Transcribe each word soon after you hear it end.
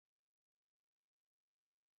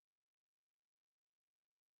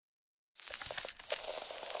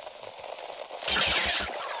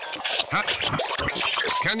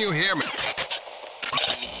Can you hear me?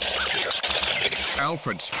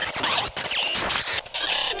 Alfred.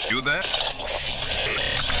 You there?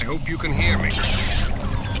 I hope you can hear me.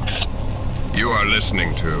 You are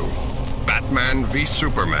listening to Batman v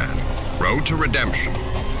Superman: Road to Redemption.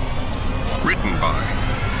 Written by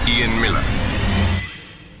Ian Miller.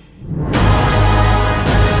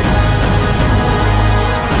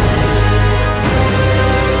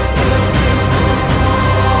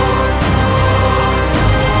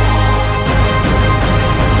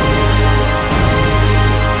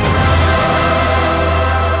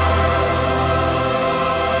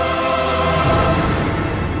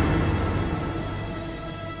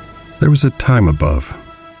 There was a time above,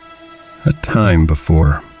 a time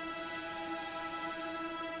before.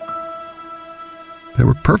 There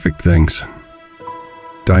were perfect things,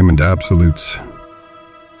 diamond absolutes.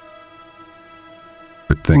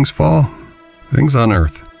 But things fall, things on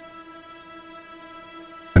earth.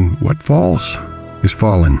 And what falls is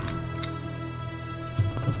fallen.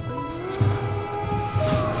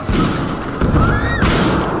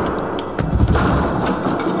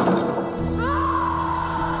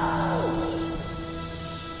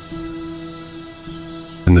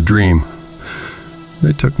 In the dream,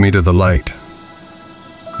 they took me to the light,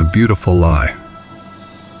 a beautiful lie.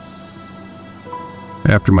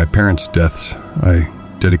 After my parents' deaths, I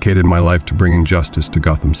dedicated my life to bringing justice to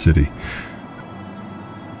Gotham City.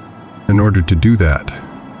 In order to do that,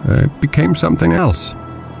 I became something else.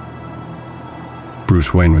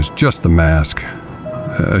 Bruce Wayne was just the mask,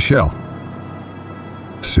 a shell.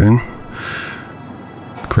 Soon,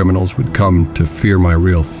 criminals would come to fear my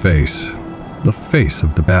real face. The face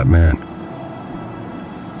of the Batman.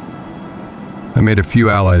 I made a few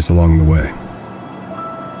allies along the way.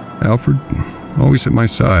 Alfred, always at my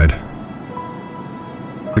side.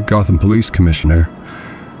 The Gotham Police Commissioner,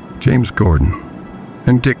 James Gordon,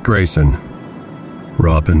 and Dick Grayson,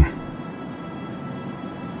 Robin.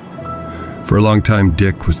 For a long time,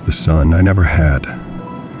 Dick was the son I never had,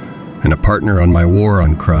 and a partner on my war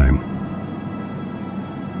on crime.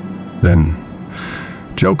 Then,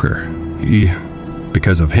 Joker.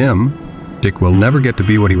 Because of him, Dick will never get to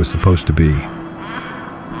be what he was supposed to be.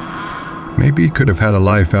 Maybe he could have had a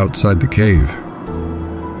life outside the cave.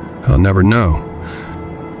 I'll never know.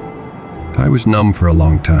 I was numb for a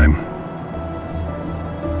long time.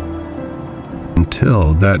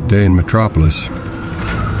 Until that day in Metropolis.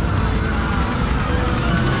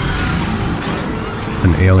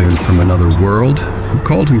 An alien from another world, who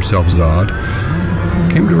called himself Zod,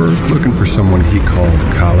 came to Earth looking for someone he called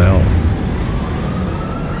Kal-El.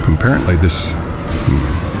 Apparently this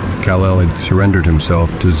Kal-El had surrendered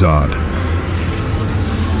himself to Zod.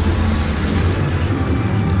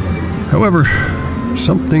 However,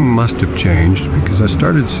 something must have changed because I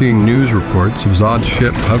started seeing news reports of Zod's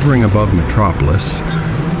ship hovering above Metropolis.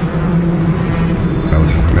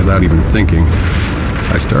 Without even thinking,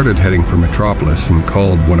 I started heading for Metropolis and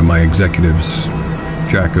called one of my executives,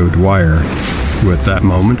 Jack O'Dwyer, who at that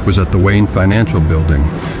moment was at the Wayne Financial Building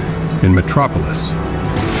in Metropolis.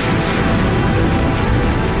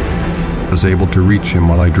 I was able to reach him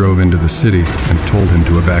while I drove into the city and told him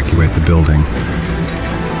to evacuate the building.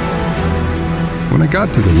 When I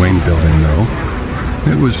got to the Wayne building, though,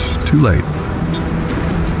 it was too late.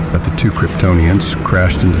 But the two Kryptonians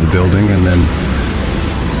crashed into the building and then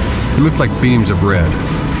it looked like beams of red.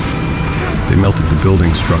 They melted the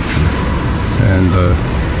building structure and the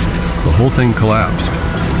whole thing collapsed.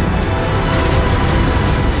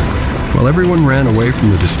 While everyone ran away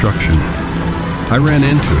from the destruction, I ran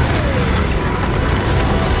into it.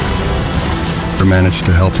 I managed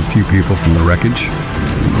to help a few people from the wreckage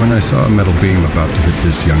when I saw a metal beam about to hit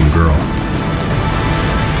this young girl.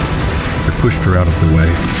 I pushed her out of the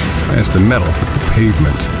way as the metal hit the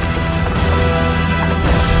pavement.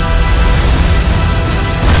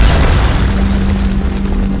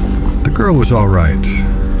 The girl was all right,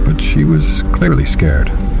 but she was clearly scared.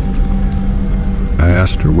 I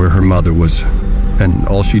asked her where her mother was, and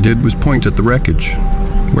all she did was point at the wreckage,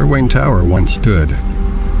 where Wayne Tower once stood.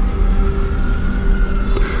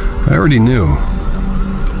 I already knew.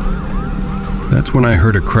 That's when I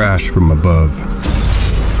heard a crash from above.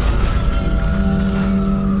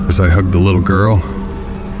 As I hugged the little girl,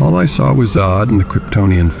 all I saw was Zod and the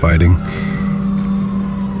Kryptonian fighting.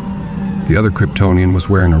 The other Kryptonian was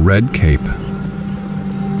wearing a red cape.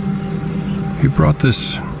 He brought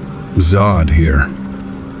this Zod here.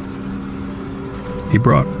 He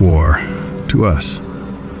brought war to us.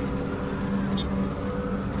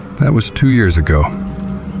 That was 2 years ago.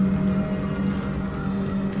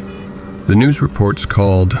 The news reports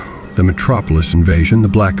called the Metropolis invasion, the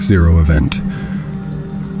Black Zero event.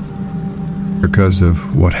 Because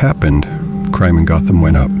of what happened, crime in Gotham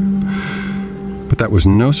went up. But that was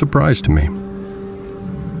no surprise to me.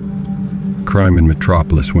 Crime in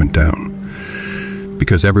Metropolis went down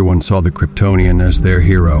because everyone saw the Kryptonian as their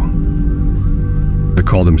hero. They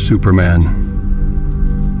called him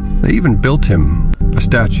Superman. They even built him a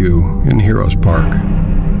statue in Heroes Park.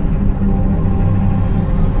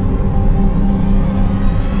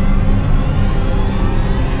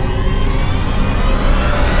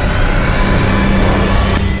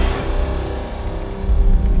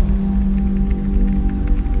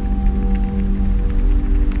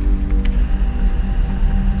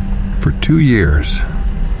 For 2 years,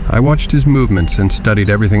 I watched his movements and studied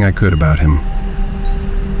everything I could about him.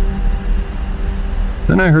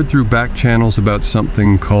 Then I heard through back channels about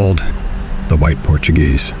something called the White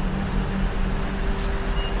Portuguese.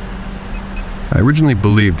 I originally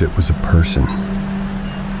believed it was a person.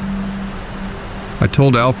 I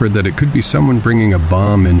told Alfred that it could be someone bringing a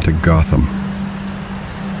bomb into Gotham.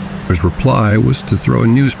 His reply was to throw a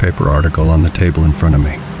newspaper article on the table in front of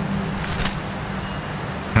me.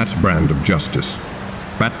 Hatbrand of Justice.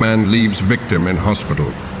 Batman leaves victim in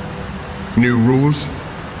hospital. New rules?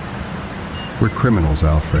 We're criminals,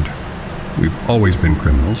 Alfred. We've always been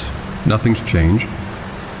criminals. Nothing's changed.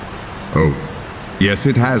 Oh, yes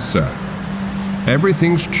it has, sir.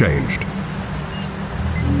 Everything's changed.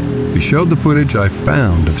 He showed the footage I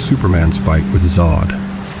found of Superman's fight with Zod.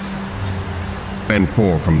 Men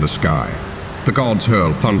fall from the sky. The gods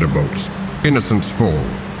hurl thunderbolts. Innocents fall.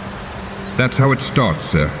 That's how it starts,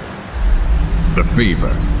 sir. The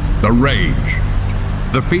fever, the rage,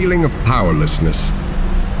 the feeling of powerlessness.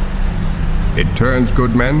 It turns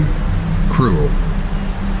good men cruel.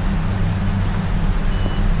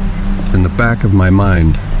 In the back of my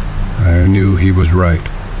mind, I knew he was right.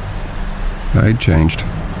 I'd changed.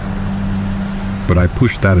 But I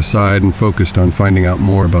pushed that aside and focused on finding out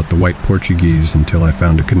more about the White Portuguese until I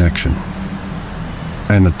found a connection.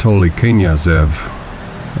 Anatoly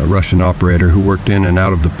Knyazev, a Russian operator who worked in and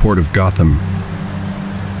out of the port of Gotham.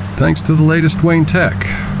 Thanks to the latest Wayne tech,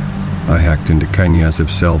 I hacked into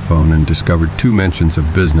Knyazev's cell phone and discovered 2 mentions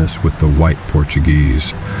of business with the White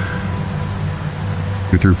Portuguese.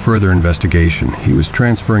 Through further investigation, he was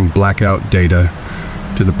transferring blackout data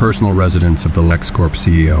to the personal residence of the LexCorp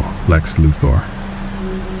CEO, Lex Luthor.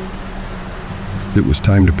 It was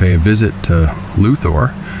time to pay a visit to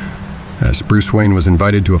Luthor, as Bruce Wayne was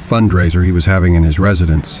invited to a fundraiser he was having in his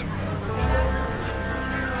residence.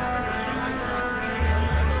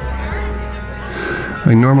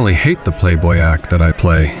 I normally hate the Playboy act that I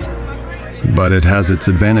play, but it has its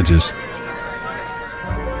advantages.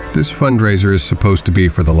 This fundraiser is supposed to be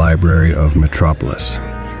for the Library of Metropolis,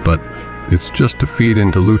 but it's just to feed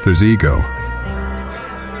into Luthor's ego.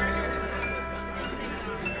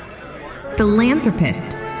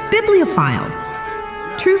 Philanthropist, bibliophile,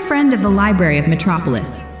 true friend of the Library of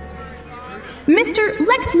Metropolis, Mr.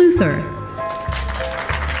 Lex Luthor.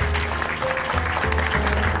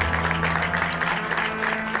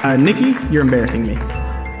 Nikki, you're embarrassing me.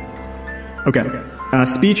 Okay.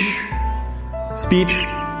 Speech.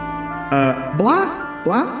 Blah,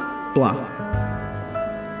 blah, blah.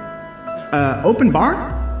 Open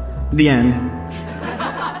bar? The end.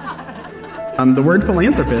 The word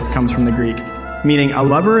philanthropist comes from the Greek, meaning a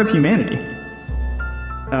lover of humanity.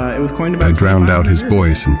 It was coined about... I drowned out his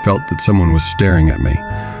voice and felt that someone was staring at me.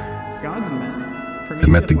 Gods and men. I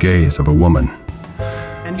met the gaze of a woman.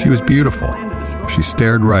 She was beautiful. She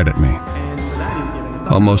stared right at me,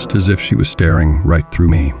 almost as if she was staring right through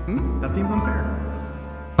me. That seems unfair.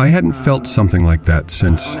 I hadn't felt something like that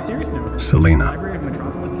since On a serious note, Selena. the Library of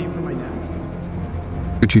Metropolis came from my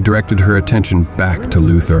dad. But she directed her attention back to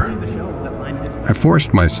Luthor. The shelves that lined his I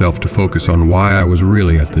forced myself to focus on why I was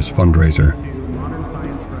really at this fundraiser. to modern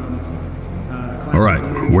science from All right,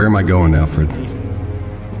 where am I going, Alfred?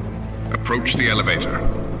 Approach the elevator.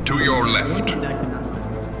 To your left.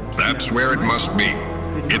 That's where it must be.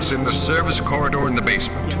 It's in the service corridor in the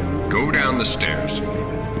basement. Go down the stairs.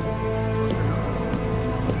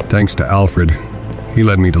 Thanks to Alfred, he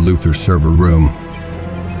led me to Luthor's server room.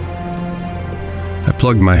 I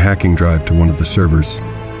plugged my hacking drive to one of the servers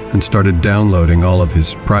and started downloading all of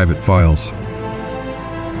his private files.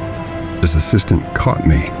 His assistant caught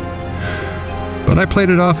me, but I played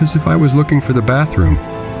it off as if I was looking for the bathroom.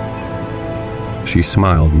 She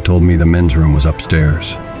smiled and told me the men's room was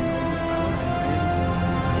upstairs.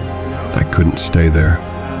 I couldn't stay there,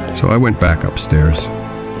 so I went back upstairs.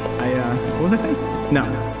 What was I saying? No.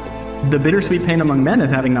 The bittersweet pain among men is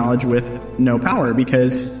having knowledge with no power,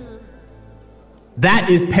 because That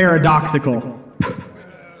is paradoxical.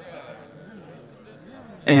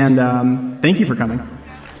 And thank you for coming.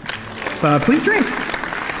 Please drink.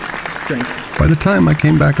 Drink. By the time I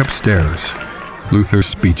came back upstairs, Luther's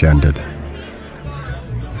speech ended.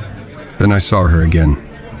 Then I saw her again.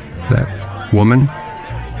 That woman.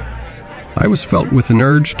 I was felt with an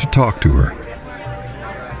urge to talk to her.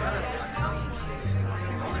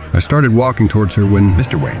 I started walking towards her when...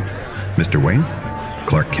 Mr. Wayne. Mr. Wayne?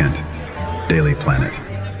 Clark Kent. Daily Planet.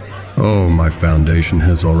 Oh, my foundation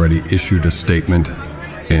has already issued a statement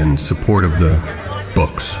in support of the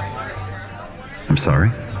books. I'm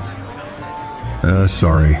sorry?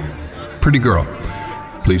 Sorry. Pretty girl.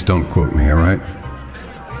 Please don't quote me, all right?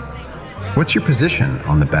 What's your position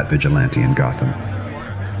on the Bat Vigilante in Gotham?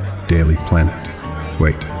 Daily Planet.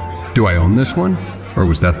 Wait, do I own this one? Or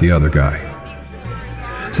was that the other guy?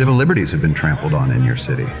 Civil liberties have been trampled on in your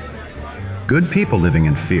city. Good people living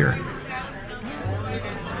in fear.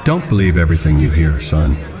 Don't believe everything you hear,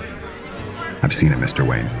 son. I've seen it, Mr.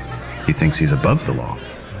 Wayne. He thinks he's above the law.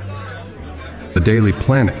 The Daily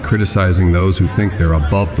Planet criticizing those who think they're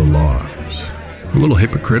above the law. A little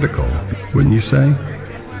hypocritical, wouldn't you say?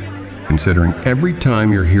 Considering every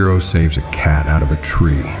time your hero saves a cat out of a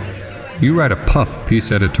tree, you write a puff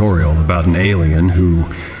piece editorial about an alien who,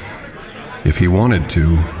 if he wanted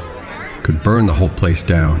to, could burn the whole place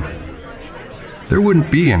down. There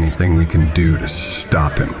wouldn't be anything we can do to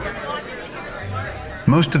stop him.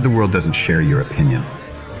 Most of the world doesn't share your opinion,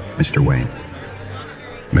 Mr. Wayne.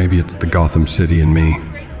 Maybe it's the Gotham City in me.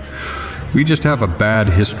 We just have a bad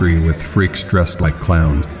history with freaks dressed like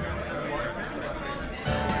clowns.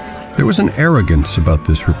 There was an arrogance about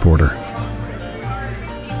this reporter.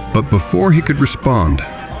 But before he could respond,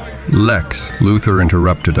 Lex Luthor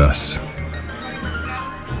interrupted us.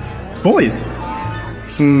 Boys.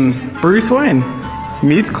 Bruce Wayne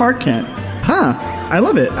meets Clark Kent. Huh. I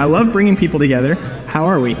love it. I love bringing people together. How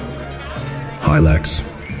are we? Hi, Lex.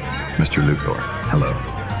 Mr. Luthor, hello.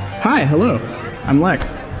 Hi, hello. I'm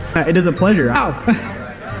Lex. It is a pleasure. Ow.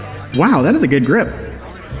 Wow, that is a good grip.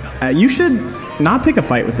 You should not pick a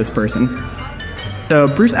fight with this person. So,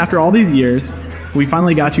 Bruce, after all these years, we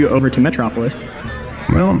finally got you over to Metropolis.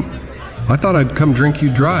 Well, I thought I'd come drink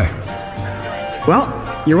you dry.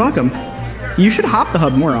 Well, you're welcome. You should hop the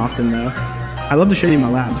hub more often, though. I'd love to show you my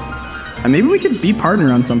labs. And maybe we could be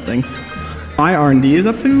partner on something. My R&D is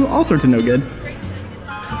up to all sorts of no good.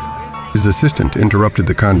 His assistant interrupted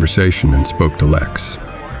the conversation and spoke to Lex.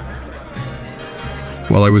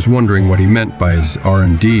 While I was wondering what he meant by his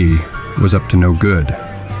R&D was up to no good,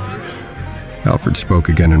 Alfred spoke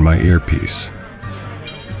again in my earpiece.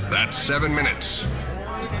 That's 7 minutes.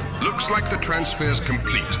 Looks like the transfer's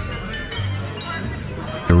complete.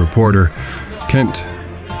 The reporter, Kent,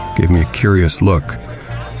 gave me a curious look,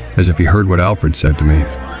 as if he heard what Alfred said to me.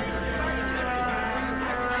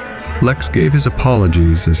 Lex gave his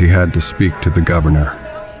apologies as he had to speak to the governor.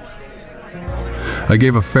 I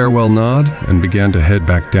gave a farewell nod and began to head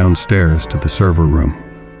back downstairs to the server room.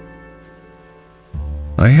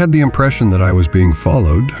 I had the impression that I was being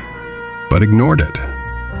followed, but ignored it.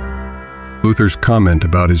 Luthor's comment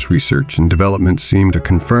about his research and development seemed to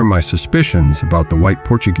confirm my suspicions about the white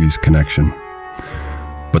Portuguese connection,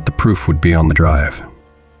 but the proof would be on the drive.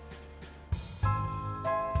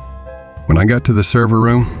 When I got to the server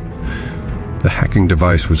room, the hacking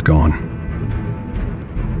device was gone.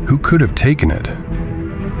 Who could have taken it?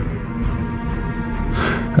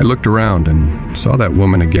 I looked around and saw that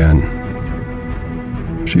woman again.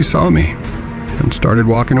 She saw me and started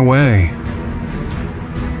walking away.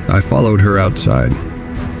 I followed her outside,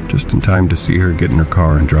 just in time to see her get in her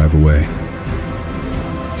car and drive away.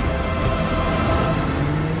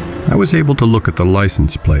 I was able to look at the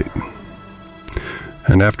license plate,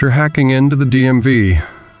 and after hacking into the DMV,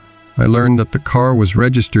 I learned that the car was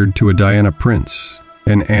registered to a Diana Prince,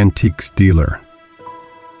 an antiques dealer.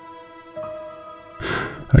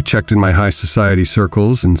 I checked in my high society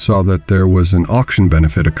circles and saw that there was an auction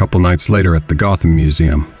benefit a couple nights later at the Gotham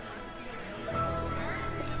Museum.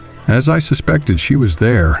 As I suspected, she was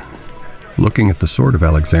there, looking at the Sword of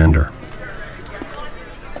Alexander.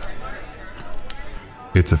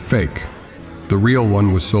 It's a fake. The real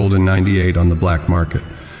one was sold in '98 on the black market.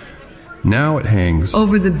 Now it hangs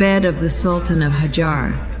over the bed of the Sultan of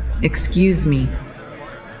Hajar. Excuse me.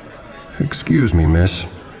 Excuse me, miss.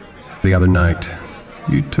 The other night,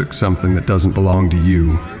 you took something that doesn't belong to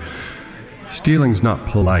you. Stealing's not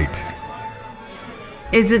polite.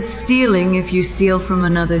 Is it stealing if you steal from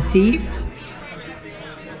another thief?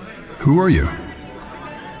 Who are you?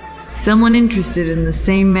 Someone interested in the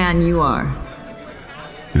same man you are.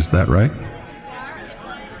 Is that right?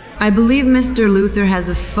 I believe Mr. Luther has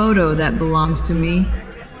a photo that belongs to me.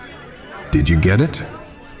 Did you get it?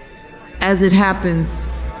 As it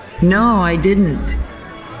happens, no, I didn't.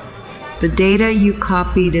 The data you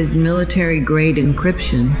copied is military-grade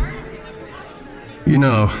encryption. You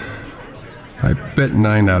know, I bet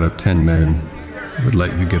 9 out of 10 men would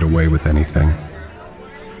let you get away with anything.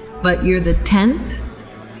 But you're the 10th?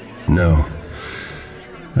 No.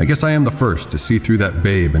 I guess I am the first to see through that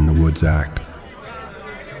babe in the woods act.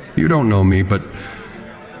 You don't know me, but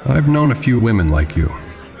I've known a few women like you.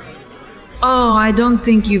 Oh, I don't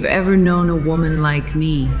think you've ever known a woman like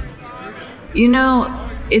me. You know,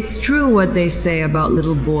 it's true what they say about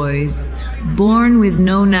little boys, born with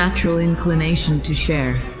no natural inclination to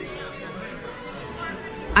share.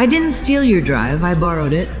 I didn't steal your drive, I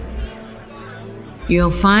borrowed it.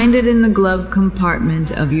 You'll find it in the glove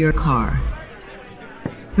compartment of your car.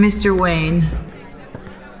 Mr. Wayne.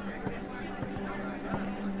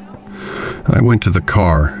 I went to the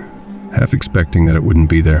car, half expecting that it wouldn't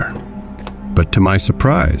be there. But to my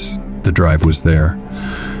surprise, the drive was there.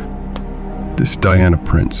 This Diana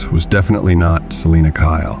Prince was definitely not Selina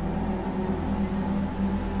Kyle.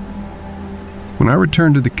 When I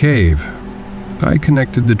returned to the cave, I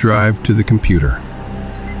connected the drive to the computer.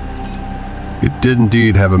 It did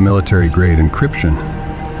indeed have a military-grade encryption.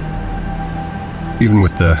 Even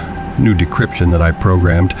with the new decryption that I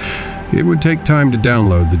programmed, it would take time to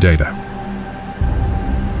download the data.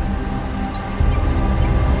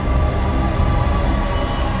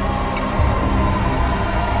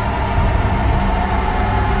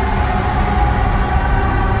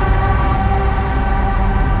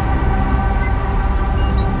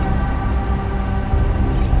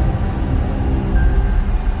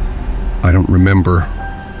 I don't remember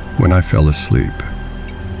when I fell asleep.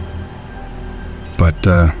 But,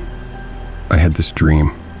 I had this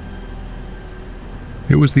dream.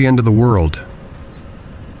 It was the end of the world.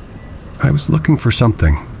 I was looking for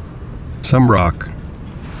something. Some rock.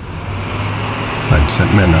 I'd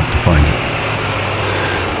sent men out to find it.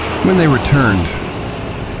 When they returned,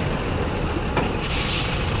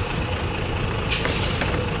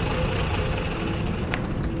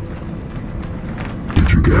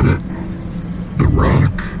 Did you get it? The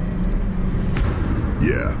rock?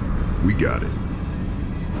 Yeah, we got it.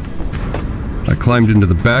 I climbed into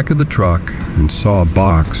the back of the truck and saw a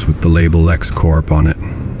box with the label X-Corp on it.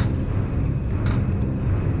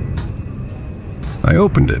 I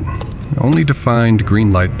opened it, only to find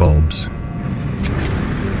green light bulbs.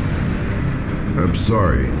 I'm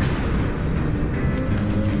sorry.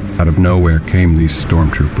 Out of nowhere came these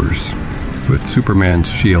stormtroopers, with Superman's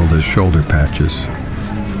shield as shoulder patches.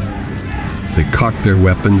 They cocked their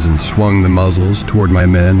weapons and swung the muzzles toward my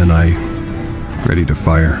men, and I, ready to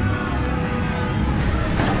fire.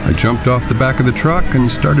 I jumped off the back of the truck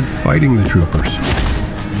and started fighting the troopers.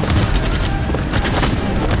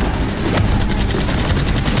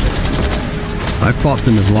 I fought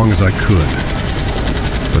them as long as I could,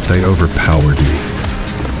 but they overpowered me.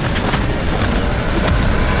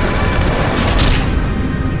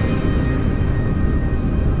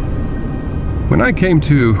 When I came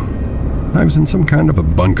to, I was in some kind of a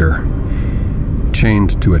bunker,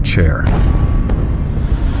 chained to a chair.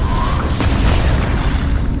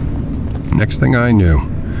 Next thing I knew,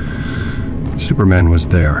 Superman was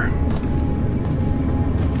there.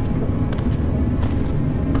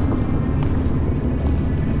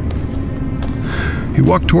 He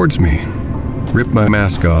walked towards me, ripped my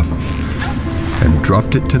mask off, and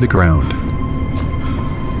dropped it to the ground.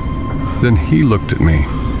 Then he looked at me,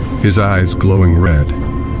 his eyes glowing red.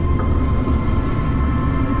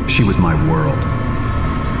 She was my world,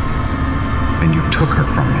 and you took her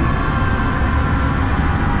from me.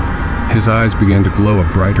 His eyes began to glow a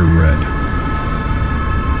brighter red.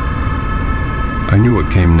 I knew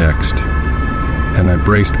what came next, and I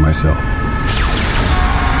braced myself.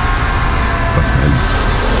 But then,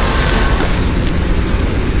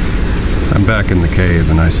 I'm back in the cave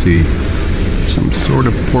and I see some sort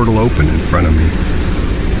of portal open in front of me.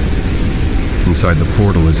 Inside the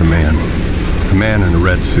portal is a man in a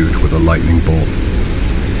red suit with a lightning bolt.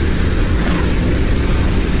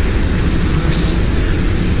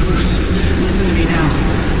 Bruce, listen to me now.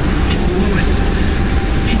 It's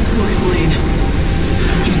Lois Lane.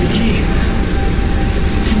 She's the key.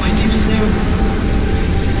 Am I too soon?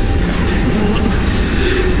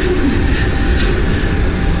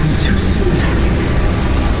 I'm too soon.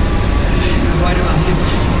 You're right about him.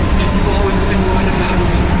 You've always been right about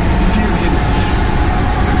him. Fear him.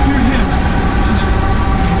 Fear him.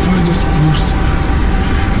 Find us, Bruce.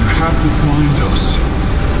 You have to find us.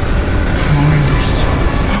 Find us.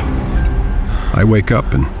 I wake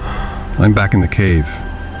up and I'm back in the cave.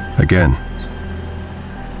 Again.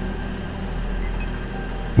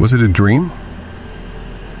 Was it a dream?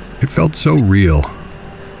 It felt so real.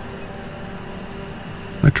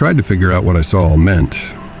 I tried to figure out what I saw all meant.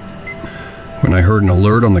 When I heard an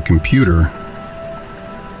alert on the computer,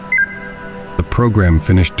 the program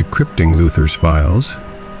finished decrypting Luther's files.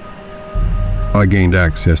 I gained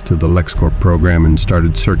access to the LexCorp program and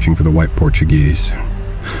started searching for the White Portuguese.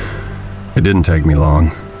 It didn't take me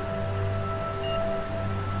long.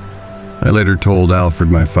 I later told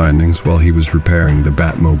Alfred my findings while he was repairing the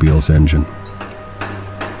Batmobile's engine.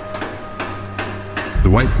 The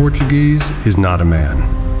White Portuguese is not a man.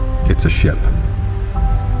 It's a ship.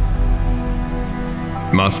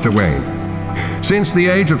 Master Wayne, since the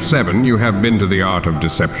age of 7, you have been to the art of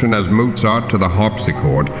deception as Mozart to the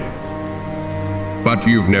harpsichord. But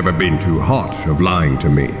you've never been too hot of lying to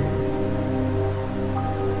me.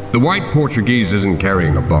 The White Portuguese isn't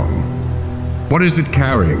carrying a bomb. What is it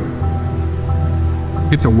carrying?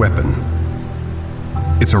 It's a weapon.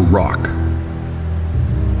 It's a rock.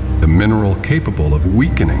 The mineral capable of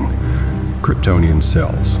weakening Kryptonian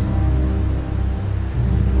cells.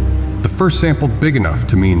 The first sample big enough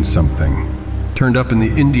to mean something turned up in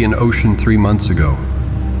the Indian Ocean 3 months ago.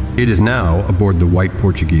 It is now aboard the White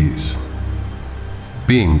Portuguese,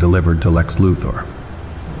 being delivered to Lex Luthor,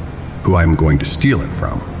 who I am going to steal it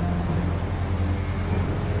from.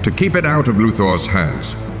 To keep it out of Luthor's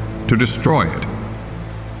hands. To destroy it.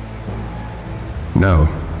 No.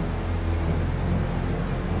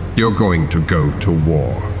 You're going to go to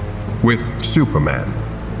war. With Superman.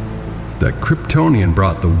 That Kryptonian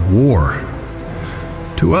brought the war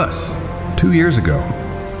to us 2 years ago.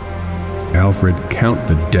 Alfred, count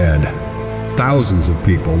the dead. Thousands of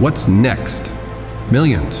people. What's next?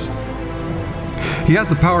 Millions. He has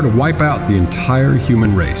the power to wipe out the entire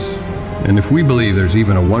human race. And if we believe there's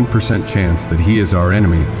even a 1% chance that he is our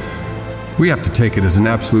enemy, we have to take it as an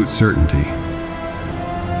absolute certainty.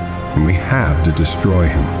 And we have to destroy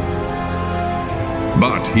him.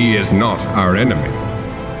 But he is not our enemy.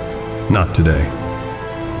 Not today.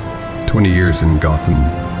 20 years in Gotham,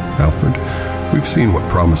 Alfred. We've seen what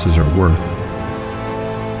promises are worth.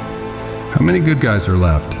 How many good guys are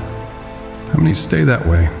left? How many stay that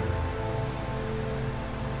way?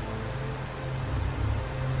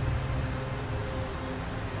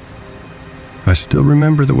 I still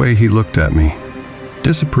remember the way he looked at me.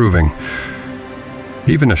 Disapproving.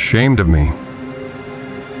 Even ashamed of me.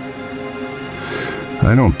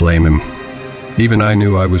 I don't blame him. Even I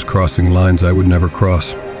knew I was crossing lines I would never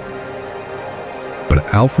cross. But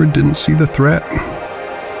Alfred didn't see the threat.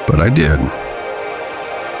 But I did.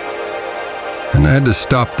 And I had to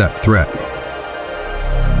stop that threat.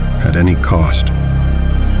 At any cost.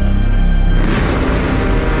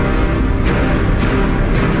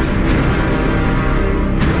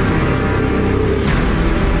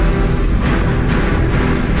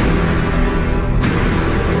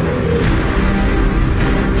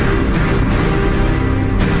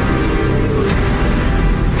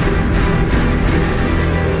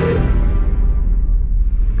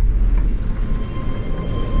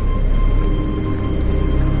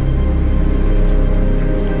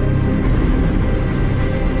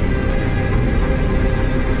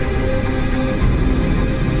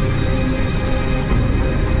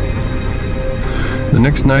 The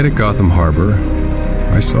next night at Gotham Harbor,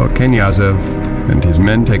 I saw Kenyazev and his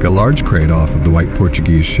men take a large crate off of the White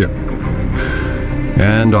Portuguese ship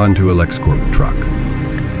and onto a LexCorp truck.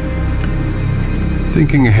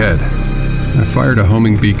 Thinking ahead, I fired a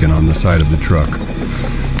homing beacon on the side of the truck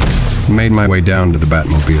and made my way down to the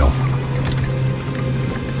Batmobile.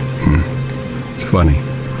 It's funny.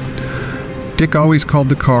 Dick always called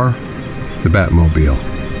the car the Batmobile.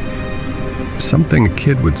 Something a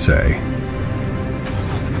kid would say.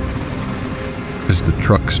 As the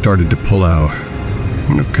truck started to pull out,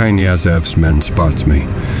 one of Knyazev's men spots me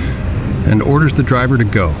and orders the driver to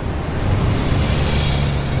go.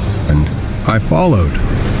 And I followed.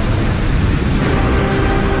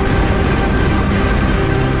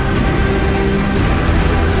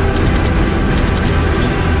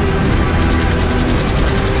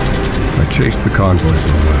 I chased the convoy for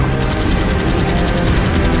a while.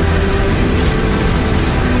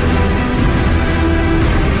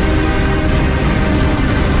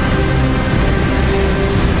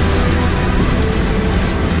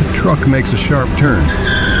 The truck makes a sharp turn.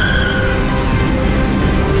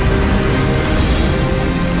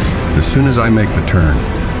 As soon as I make the turn,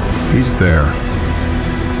 he's there.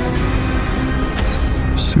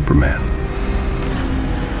 Superman.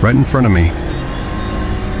 Right in front of me.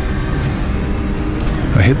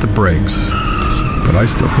 I hit the brakes, but I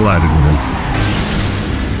still collided with him.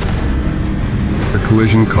 The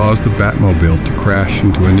collision caused the Batmobile to crash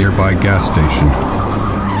into a nearby gas station.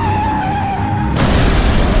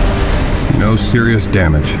 No serious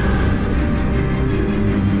damage.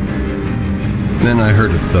 Then I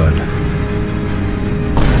heard a thud.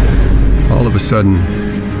 All of a sudden,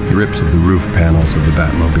 he rips of the roof panels of the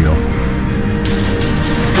Batmobile.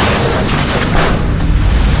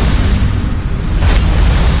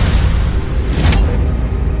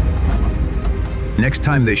 Next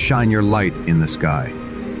time they shine your light in the sky,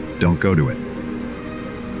 don't go to it.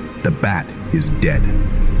 The bat is dead.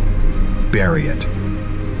 Bury it.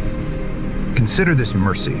 Consider this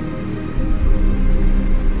mercy.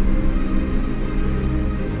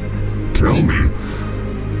 Tell me,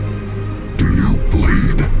 do you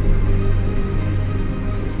bleed?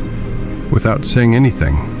 Without saying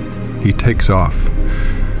anything, he takes off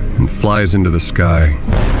and flies into the sky.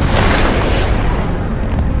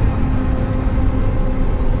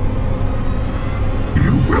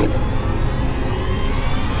 You will.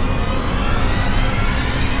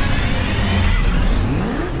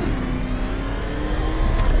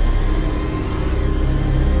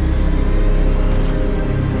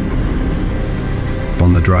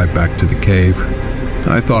 On the drive back to the cave,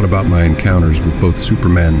 I thought about my encounters with both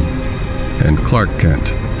Superman and Clark Kent.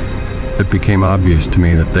 It became obvious to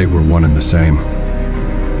me that they were one and the same.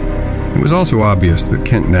 It was also obvious that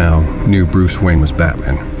Kent now knew Bruce Wayne was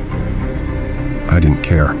Batman. I didn't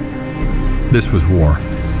care. This was war.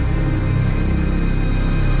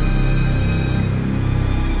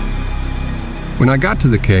 When I got to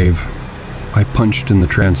the cave, I punched in the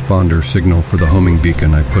transponder signal for the homing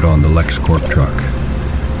beacon I put on the LexCorp truck.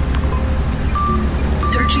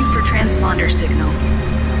 Searching for transponder signal.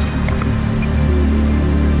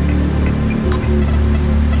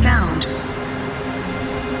 Found.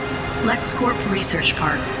 LexCorp Research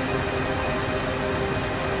Park.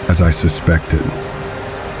 As I suspected.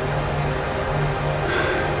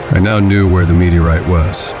 I now knew where the meteorite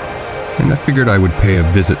was, and I figured I would pay a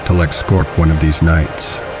visit to LexCorp one of these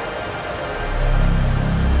nights.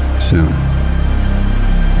 Soon.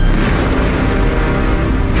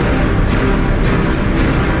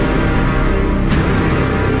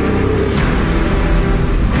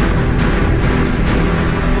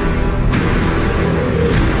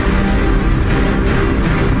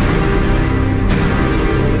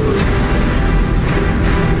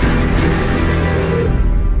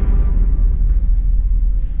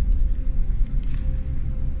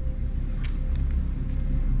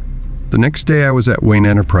 The next day I was at Wayne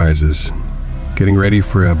Enterprises, getting ready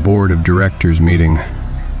for a board of directors meeting,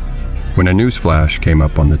 when a news flash came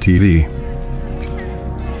up on the TV.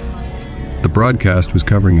 The broadcast was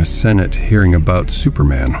covering a Senate hearing about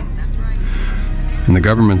Superman, and the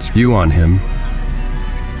government's view on him.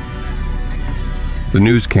 The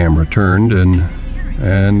news camera turned,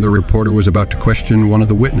 and the reporter was about to question one of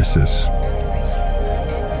the witnesses.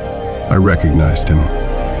 I recognized him.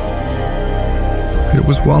 It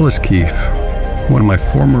was Wallace Keefe, one of my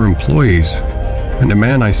former employees, and a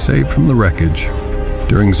man I saved from the wreckage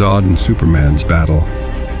during Zod and Superman's battle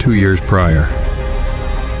 2 years prior.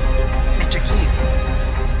 Mr. Keefe.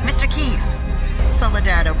 Mr. Keefe.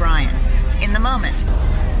 Soledad O'Brien. In the moment.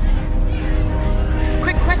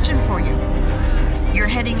 Quick question for you. You're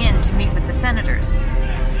heading in to meet with the senators.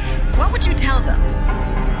 What would you tell them?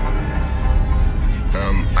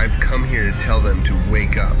 I've come here to tell them to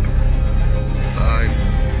wake up.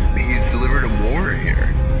 He's delivered a war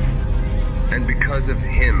here. And because of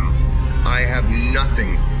him, I have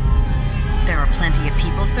nothing. There are plenty of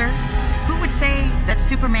people, sir. Who would say that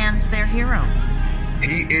Superman's their hero?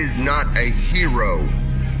 He is not a hero.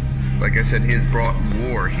 Like I said, he has brought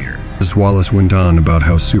war here. As Wallace went on about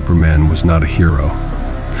how Superman was not a hero,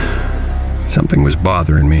 something was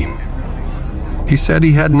bothering me. He said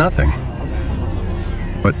he had nothing.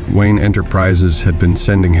 But Wayne Enterprises had been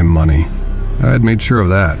sending him money. I had made sure of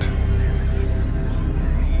that.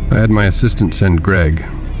 I had my assistant send Greg,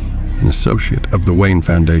 an associate of the Wayne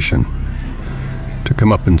Foundation, to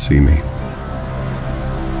come up and see me.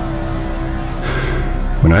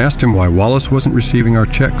 When I asked him why Wallace wasn't receiving our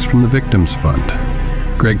checks from the Victims Fund,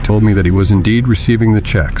 Greg told me that he was indeed receiving the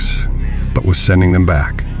checks, but was sending them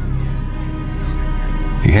back.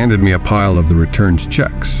 He handed me a pile of the returned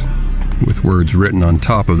checks, with words written on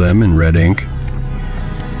top of them in red ink.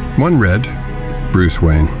 One read, "Bruce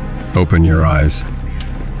Wayne, open your eyes."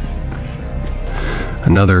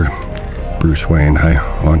 Another, "Bruce Wayne, I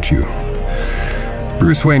want you."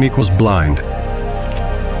 Bruce Wayne equals blind.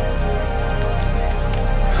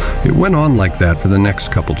 It went on like that for the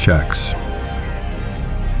next couple checks.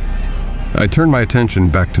 I turned my attention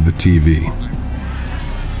back to the TV.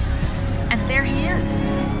 And there he is.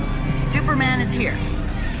 Superman is here.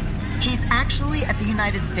 He's actually at the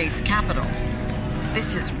United States Capitol.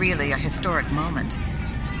 This is really a historic moment.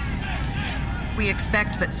 We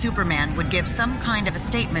expect that Superman would give some kind of a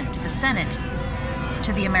statement to the Senate,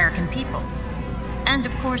 to the American people, and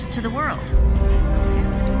of course to the world.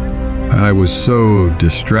 I was so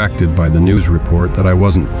distracted by the news report that I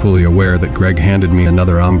wasn't fully aware that Greg handed me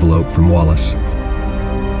another envelope from Wallace.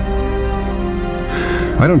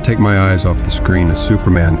 I don't take my eyes off the screen as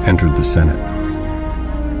Superman entered the Senate.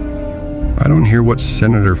 I don't hear what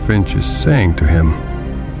Senator Finch is saying to him.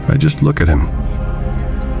 I just look at him.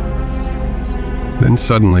 Then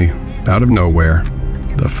suddenly, out of nowhere,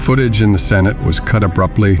 the footage in the Senate was cut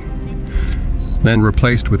abruptly, then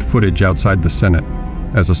replaced with footage outside the Senate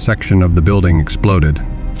as a section of the building exploded.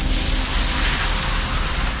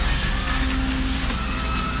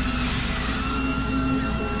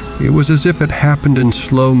 It was as if it happened in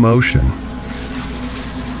slow motion.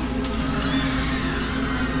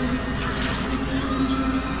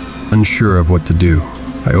 Unsure of what to do,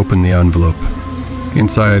 I opened the envelope.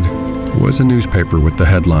 Inside was a newspaper with the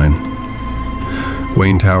headline,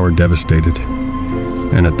 "Wayne Tower devastated,"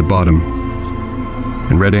 and at the bottom,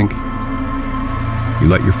 in red ink, "You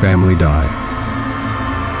let your family die."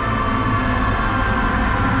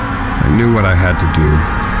 I knew what I had to do.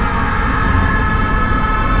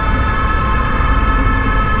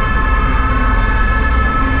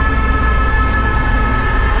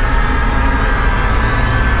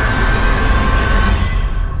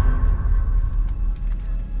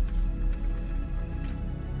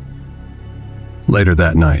 Later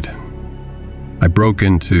that night, I broke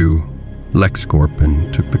into LexCorp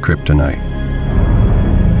and took the kryptonite.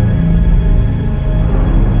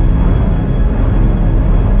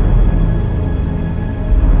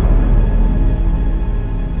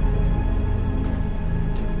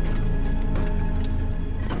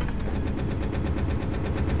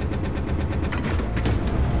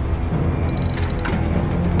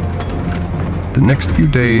 The next few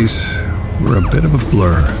days were a bit of a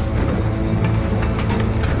blur.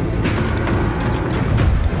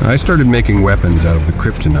 I started making weapons out of the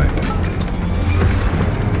kryptonite.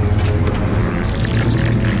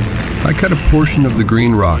 I cut a portion of the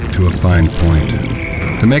green rock to a fine point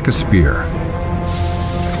to make a spear.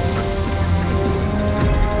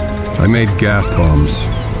 I made gas bombs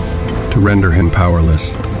to render him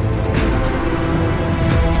powerless.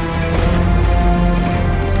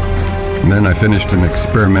 And then I finished an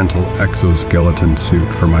experimental exoskeleton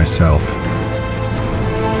suit for myself.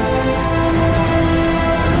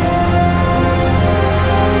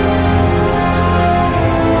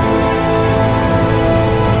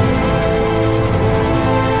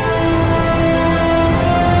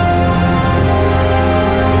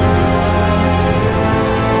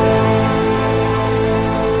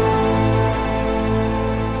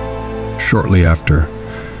 Shortly after,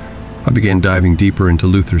 I began diving deeper into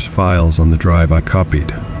Luthor's files on the drive I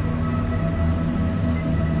copied.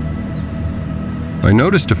 I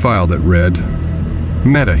noticed a file that read,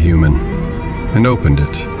 "Metahuman," and opened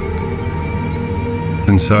it.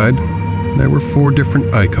 Inside, there were 4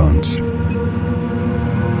 different icons.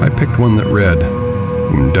 I picked one that read,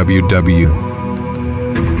 "WW."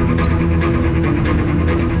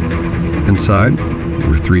 Inside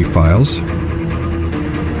were 3 files.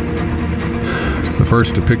 The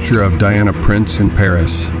first, a picture of Diana Prince in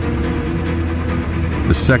Paris.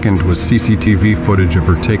 The second was CCTV footage of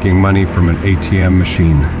her taking money from an ATM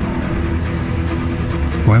machine.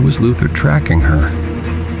 Why was Luthor tracking her?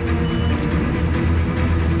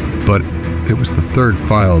 But it was the third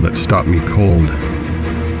file that stopped me cold.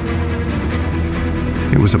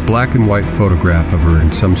 It was a black and white photograph of her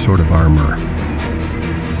in some sort of armor,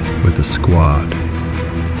 with a squad.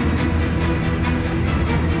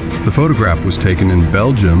 The photograph was taken in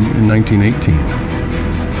Belgium in 1918.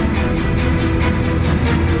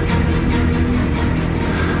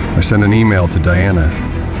 I sent an email to Diana,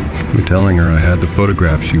 telling her I had the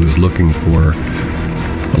photograph she was looking for,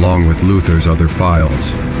 along with Luthor's other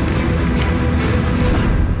files.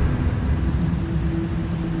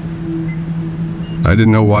 I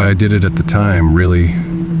didn't know why I did it at the time, really,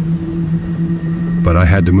 but I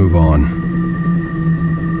had to move on.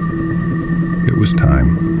 It was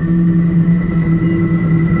time.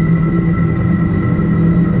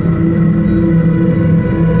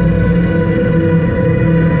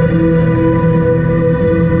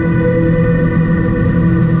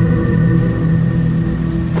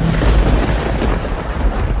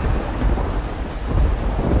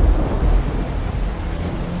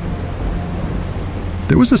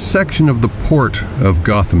 There was a section of the port of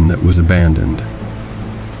Gotham that was abandoned,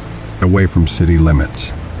 away from city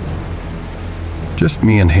limits. Just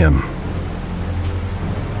me and him.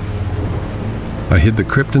 I hid the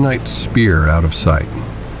kryptonite spear out of sight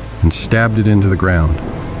and stabbed it into the ground.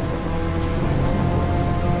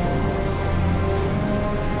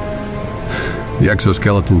 The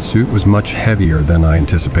exoskeleton suit was much heavier than I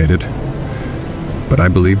anticipated, but I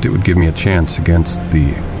believed it would give me a chance against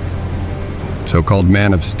the so-called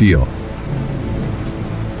Man of Steel.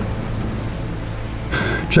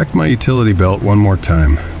 Checked my utility belt one more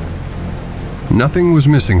time. Nothing was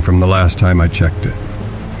missing from the last time I checked it,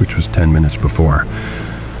 which was 10 minutes before.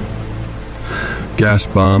 Gas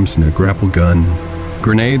bombs and a grapple gun,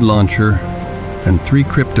 grenade launcher, and 3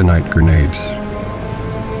 kryptonite grenades.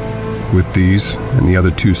 With these and the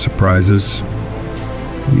other 2 surprises,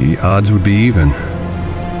 the odds would be even.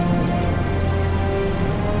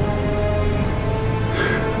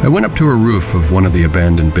 I went up to a roof of one of the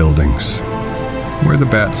abandoned buildings, where the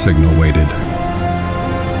bat signal waited.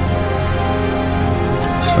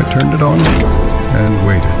 I turned it on and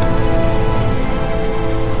waited.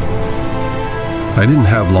 I didn't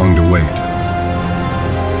have long to wait,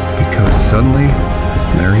 because suddenly,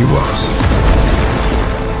 there he was.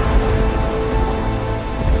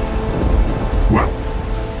 Well,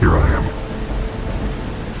 here I am.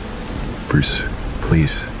 Bruce,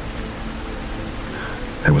 please.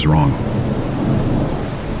 I was wrong.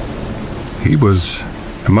 He was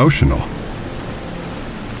emotional.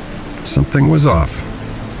 Something was off.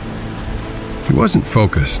 He wasn't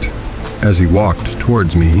focused as he walked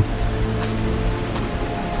towards me.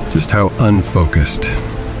 Just how unfocused,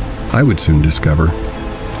 I would soon discover.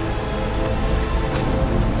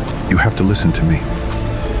 You have to listen to me.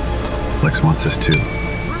 Lex wants us to.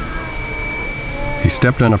 He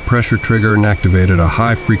stepped on a pressure trigger and activated a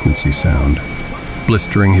high-frequency sound,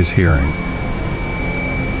 blistering his hearing.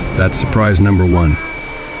 That's surprise number 1.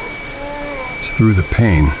 Through the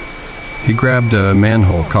pain, he grabbed a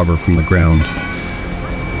manhole cover from the ground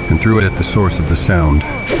and threw it at the source of the sound.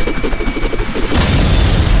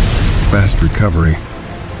 Fast recovery.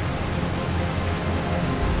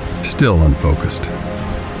 Still unfocused,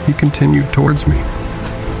 he continued towards me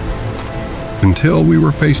until we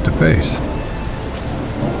were face to face.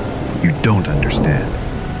 You don't understand.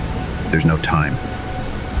 There's no time.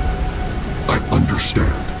 I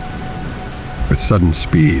understand. With sudden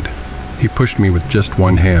speed, he pushed me with just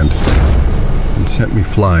one hand and sent me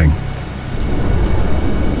flying.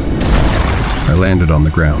 I landed on the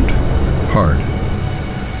ground, hard.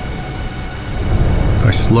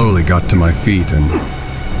 I slowly got to my feet and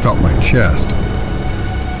felt my chest.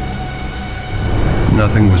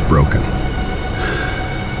 Nothing was broken.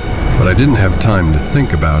 But I didn't have time to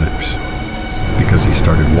think about it because he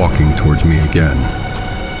started walking towards me again.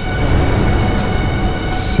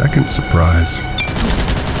 Second surprise.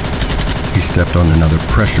 He stepped on another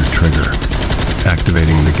pressure trigger,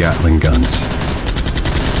 activating the Gatling guns.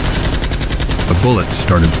 The bullets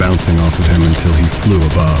started bouncing off of him until he flew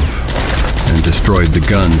above and destroyed the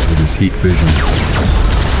guns with his heat vision.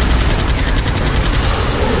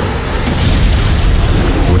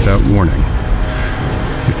 Without warning,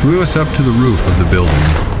 he flew us up to the roof of the building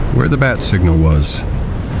where the bat signal was,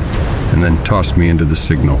 and then tossed me into the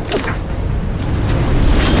signal.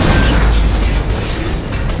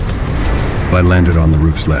 I landed on the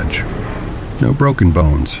roof's ledge. No broken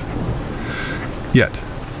bones. Yet,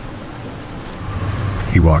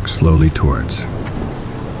 he walked slowly towards.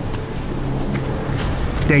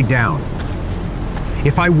 Stay down.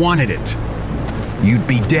 If I wanted it, you'd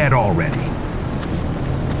be dead already.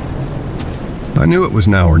 I knew it was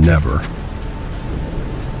now or never.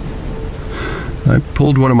 I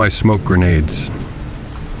pulled one of my smoke grenades,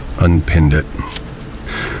 unpinned it,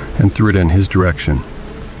 and threw it in his direction.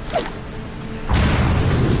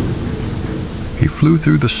 He flew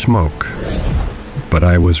through the smoke, but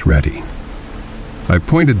I was ready. I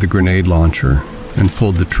pointed the grenade launcher and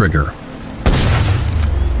pulled the trigger.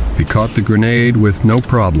 He caught the grenade with no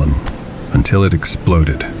problem until it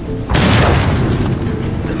exploded.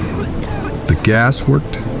 The gas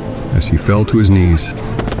worked as he fell to his knees,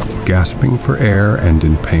 gasping for air and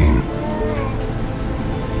in pain.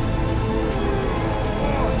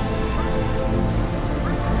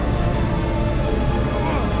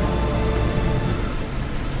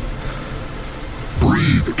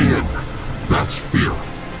 Breathe in. That's fear.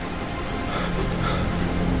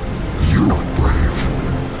 You're not brave.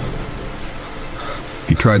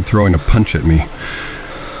 He tried throwing a punch at me,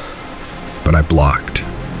 but I blocked.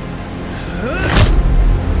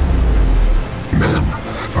 Men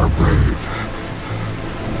are brave.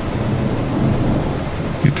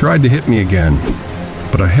 tried to hit me again,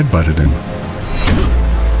 but I headbutted him.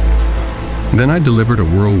 Then I delivered a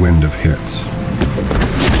whirlwind of hits.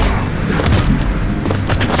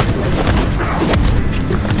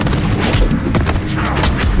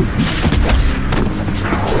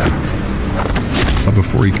 But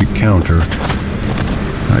before he could counter,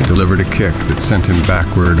 I delivered a kick that sent him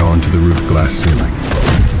backward onto the roof glass ceiling.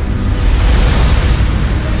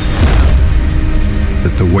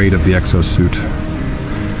 At the weight of the exosuit,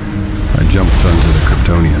 I jumped onto the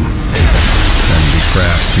Kryptonian, and we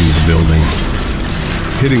crashed into the building,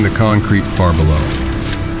 hitting the concrete far below.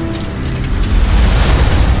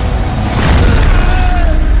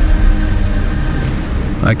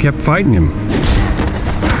 I kept fighting him.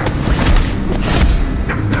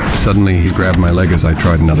 Suddenly, he grabbed my leg as I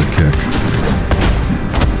tried another kick,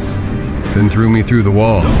 then threw me through the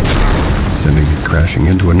wall, sending me crashing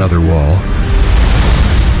into another wall.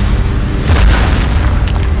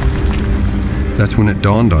 That's when it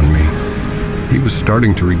dawned on me. He was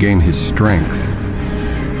starting to regain his strength.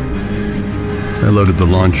 I loaded the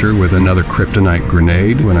launcher with another kryptonite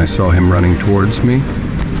grenade when I saw him running towards me.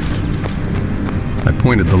 I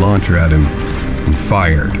pointed the launcher at him and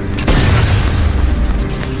fired.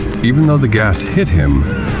 Even though the gas hit him,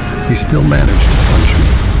 he still managed to punch me.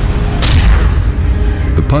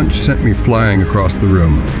 The punch sent me flying across the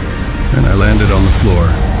room, and I landed on the floor.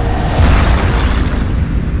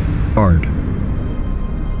 Hard.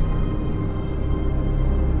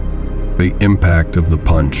 The impact of the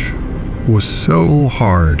punch was so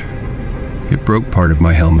hard, it broke part of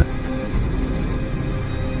my helmet.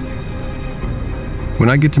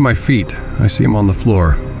 When I get to my feet, I see him on the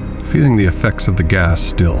floor, feeling the effects of the gas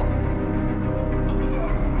still.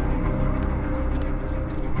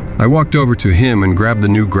 I walked over to him and grabbed the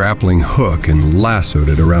new grappling hook and lassoed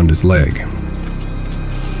it around his leg.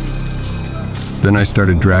 Then I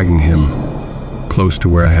started dragging him close to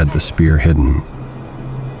where I had the spear hidden.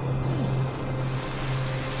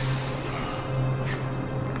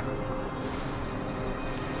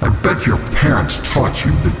 I bet your parents taught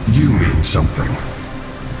you that you mean something.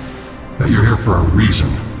 That you're here for a reason.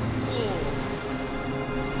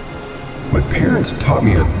 My parents taught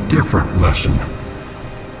me a different lesson.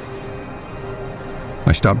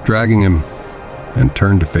 I stopped dragging him and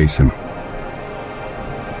turned to face him.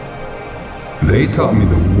 They taught me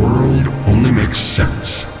the world only makes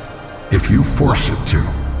sense if you force it to.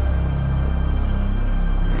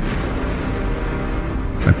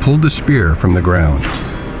 I pulled the spear from the ground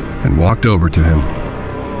and walked over to him.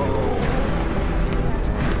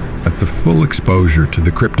 But the full exposure to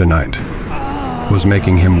the kryptonite was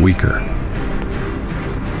making him weaker.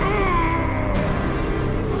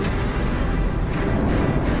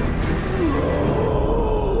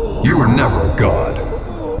 You were never a god.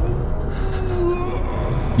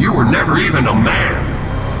 You were never even a man.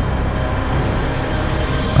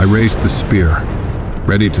 I raised the spear,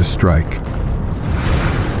 ready to strike.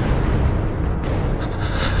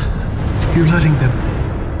 You're letting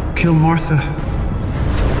them kill Martha.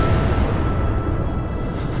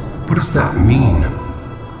 What does that mean?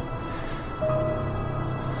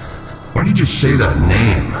 Why did you say that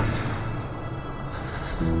name?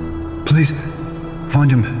 Please, find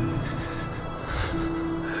him.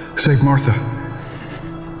 Save Martha.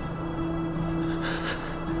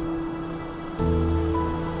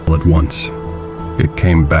 All at once, it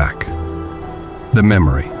came back. The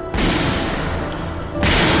memory.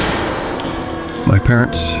 My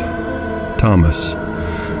parents, Thomas,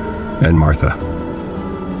 and Martha.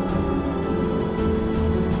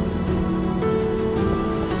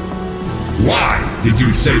 Why did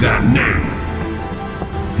you say that name?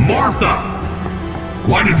 Martha!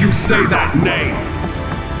 Why did you say that name?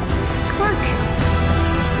 Clark!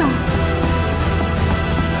 Stop.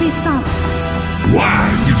 Please stop. Why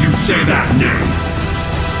did you say that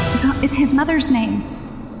name? It's his mother's name.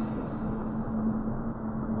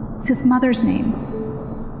 It's his mother's name.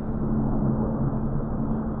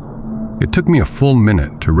 It took me a full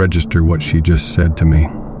minute to register what she just said to me.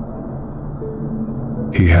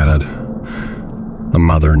 He had a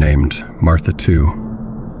mother named Martha too.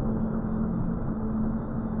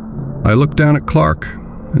 I looked down at Clark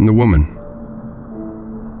and the woman.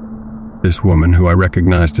 This woman, who I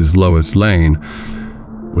recognized as Lois Lane,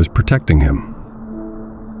 was protecting him.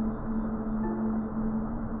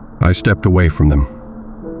 I stepped away from them.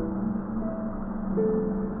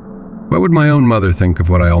 What would my own mother think of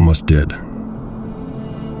what I almost did?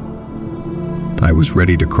 I was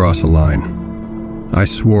ready to cross a line. I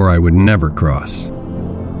swore I would never cross.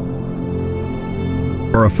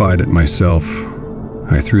 Horrified at myself,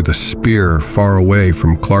 I threw the spear far away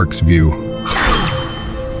from Clark's view.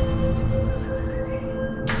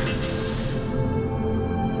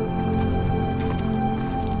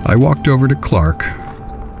 I walked over to Clark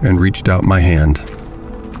and reached out my hand.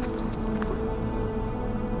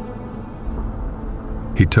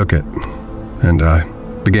 He took it, and I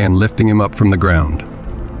began lifting him up from the ground.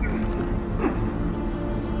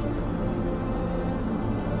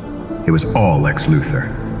 It was all Lex Luthor.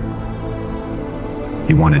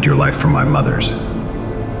 He wanted your life for my mother's.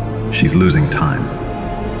 She's losing time.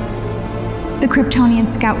 The Kryptonian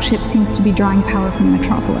scout ship seems to be drawing power from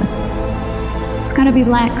Metropolis. It's gotta be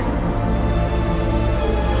Lex.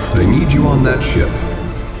 They need you on that ship.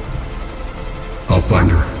 I'll find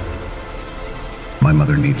her. My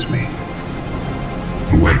mother needs me.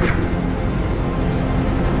 Wait.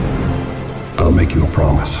 I'll make you a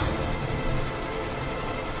promise.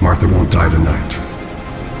 Martha won't die tonight.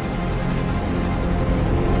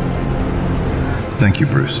 Thank you,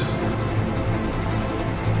 Bruce.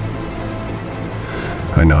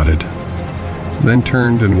 I nodded, then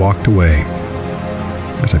turned and walked away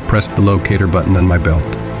as I pressed the locator button on my belt.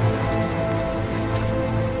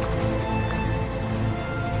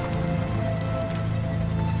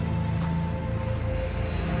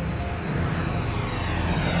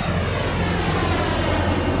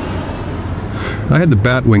 I had the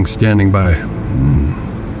Batwing standing by,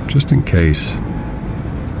 just in case.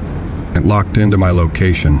 It locked into my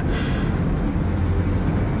location.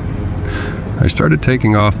 I started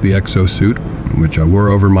taking off the exosuit, which I wore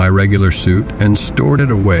over my regular suit, and stored it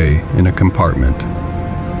away in a compartment.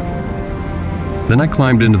 Then I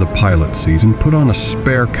climbed into the pilot seat and put on a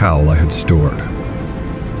spare cowl I had stored.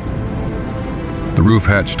 The roof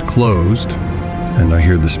hatch closed, and I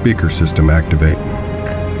hear the speaker system activate.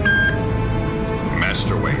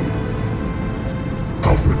 Master Wayne.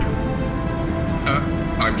 Alfred.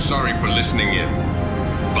 I'm sorry for listening in,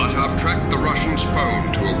 but I've tracked the Russians'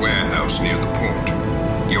 phone to a warehouse near the port.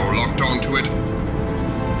 You're locked onto it?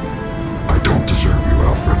 I don't deserve you,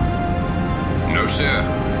 Alfred. No, sir.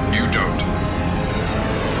 You don't.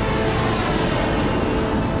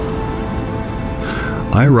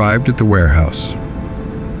 I arrived at the warehouse.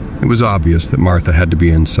 It was obvious that Martha had to be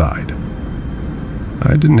inside.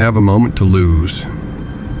 I didn't have a moment to lose.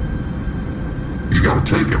 You gotta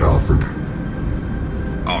take it, Alfred.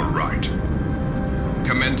 All right.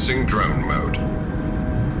 Commencing drone mode.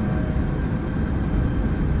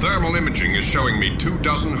 Thermal imaging is showing me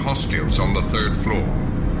 24 hostiles on the 3rd floor.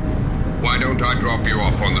 Why don't I drop you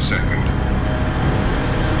off on the 2nd?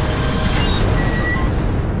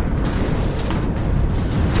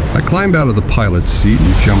 I climbed out of the pilot's seat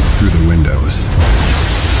and jumped through the windows.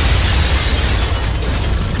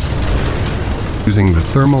 Using the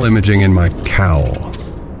thermal imaging in my cowl,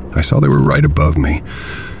 I saw they were right above me.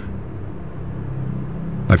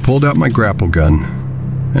 I pulled out my grapple gun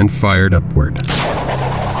and fired upward.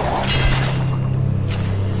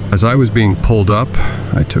 As I was being pulled up,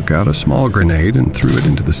 I took out a small grenade and threw it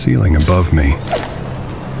into the ceiling above me.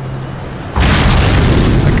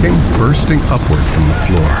 I came bursting upward from the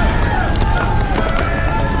floor.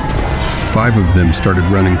 5 of them started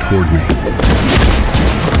running toward me.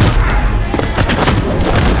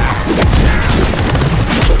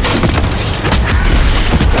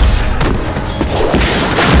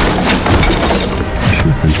 I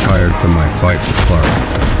should have been tired from my fight with Clark,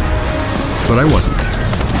 but I wasn't.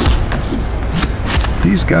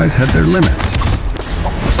 These guys had their limits.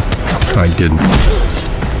 I didn't.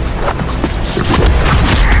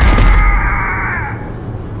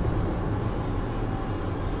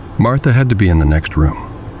 Martha had to be in the next room.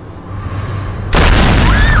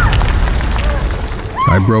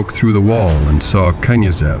 I broke through the wall and saw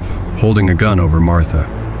Knyazev holding a gun over Martha.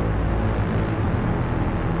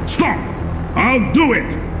 Stop! I'll do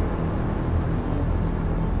it!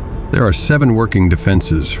 There are 7 working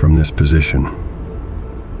defenses from this position.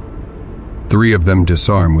 3 of them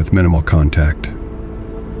disarm with minimal contact.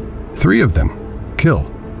 3 of them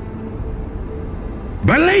kill.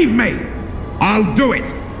 Believe me! I'll do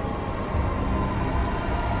it!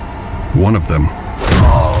 One of them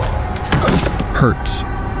hurts.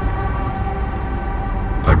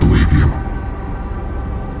 I believe you.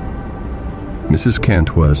 Mrs.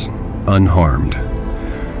 Kent was unharmed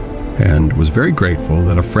and was very grateful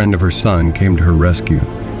that a friend of her son came to her rescue.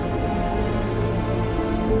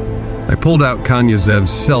 I pulled out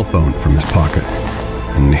Knyazev's cell phone from his pocket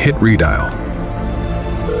and hit redial.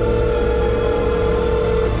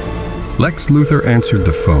 Lex Luthor answered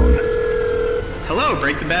the phone. Hello,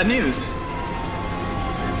 break the bad news.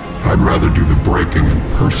 I'd rather do the breaking in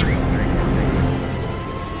person.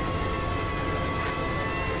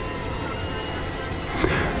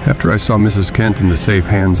 After I saw Mrs. Kent in the safe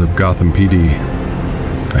hands of Gotham PD,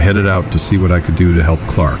 I headed out to see what I could do to help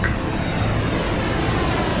Clark.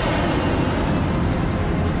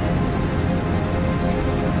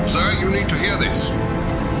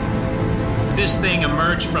 This thing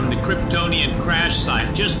emerged from the Kryptonian crash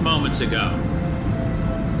site just moments ago.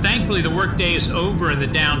 Thankfully, the workday is over in the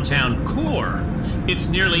downtown core. It's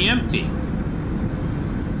nearly empty.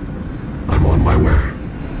 I'm on my way.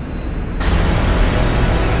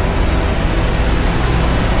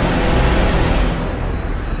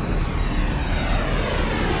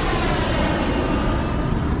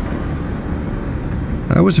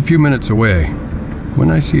 I was a few minutes away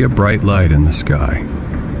when I see a bright light in the sky.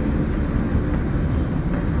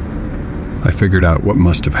 I figured out what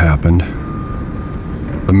must have happened.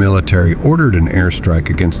 The military ordered an airstrike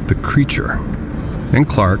against the creature, and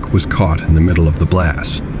Clark was caught in the middle of the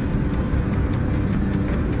blast.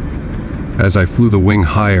 As I flew the wing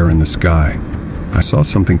higher in the sky, I saw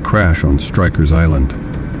something crash on Stryker's Island.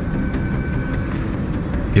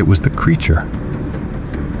 It was the creature.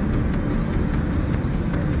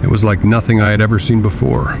 It was like nothing I had ever seen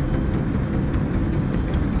before.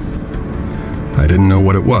 I didn't know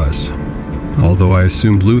what it was, although I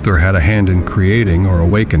assumed Luthor had a hand in creating or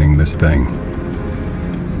awakening this thing.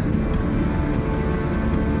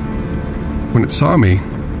 When it saw me,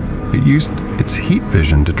 it used its heat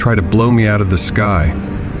vision to try to blow me out of the sky.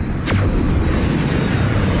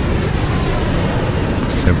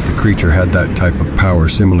 If the creature had that type of power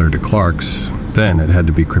similar to Clark's, then it had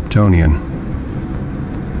to be Kryptonian.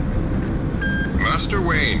 Master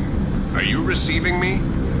Wayne, are you receiving me?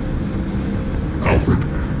 Alfred,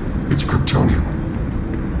 it's Kryptonian.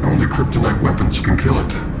 Only kryptonite weapons can kill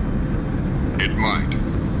it. It might,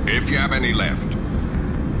 if you have any left.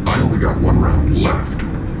 I only got one round left.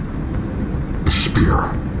 The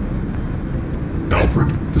spear.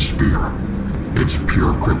 Alfred, the spear. It's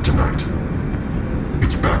pure kryptonite.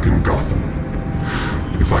 It's back in Gotham.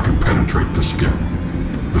 If I can penetrate the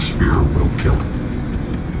skin, the spear will kill it.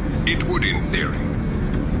 It would in theory.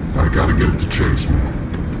 I gotta get it to chase me.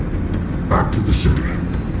 Back to the city.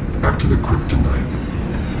 Back to the kryptonite.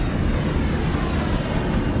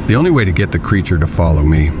 The only way to get the creature to follow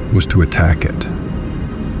me was to attack it.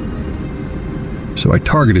 So I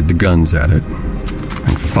targeted the guns at it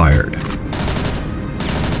and fired.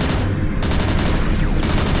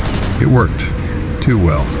 It worked too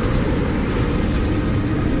well.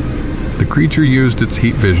 The creature used its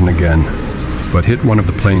heat vision again, but hit one of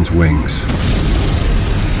the plane's wings.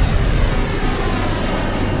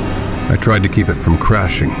 I tried to keep it from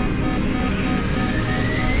crashing,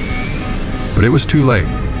 but it was too late.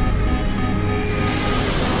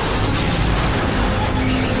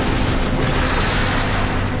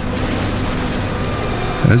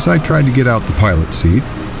 As I tried to get out the pilot seat,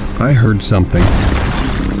 I heard something.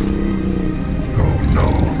 Oh no.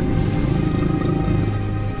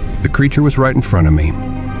 The creature was right in front of me.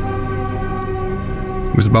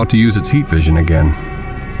 It was about to use its heat vision again.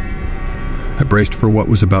 I braced for what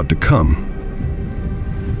was about to come,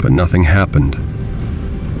 but nothing happened.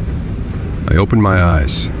 I opened my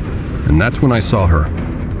eyes, and that's when I saw her.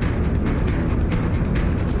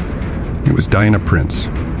 It was Diana Prince,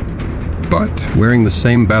 but wearing the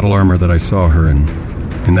same battle armor that I saw her in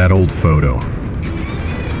that old photo.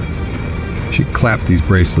 She clapped these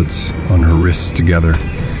bracelets on her wrists together,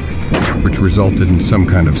 which resulted in some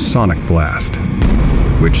kind of sonic blast,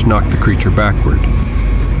 which knocked the creature backward.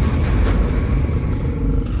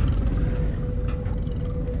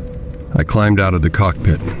 I climbed out of the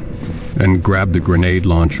cockpit and grabbed the grenade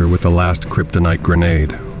launcher with the last kryptonite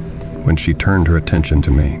grenade when she turned her attention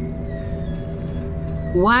to me.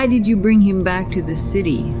 Why did you bring him back to the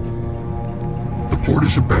city? The port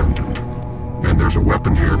is abandoned, and there's a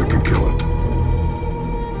weapon here that can kill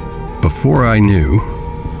it. Before I knew,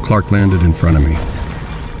 Clark landed in front of me.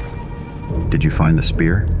 Did you find the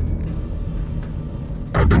spear?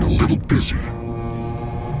 I've been a little busy.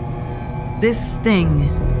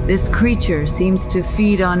 This creature seems to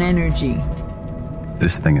feed on energy.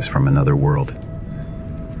 This thing is from another world.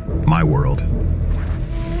 My world.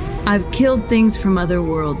 I've killed things from other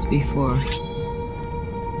worlds before.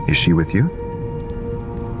 Is she with you?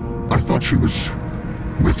 I thought she was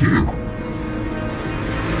with you.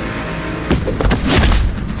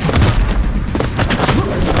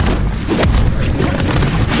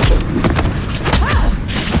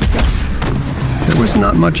 There was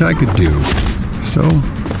not much I could do, so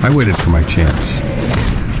I waited for my chance.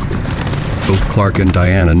 Both Clark and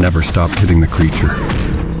Diana never stopped hitting the creature.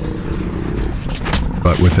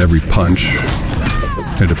 But with every punch,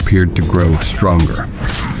 it appeared to grow stronger,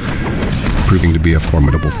 proving to be a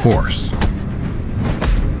formidable force.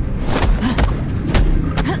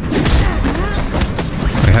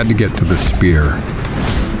 I had to get to the spear.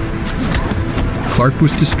 Clark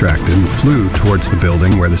was distracted and flew towards the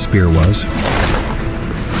building where the spear was.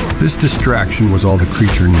 This distraction was all the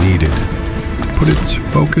creature needed. Put its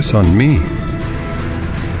focus on me.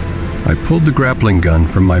 I pulled the grappling gun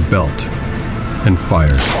from my belt and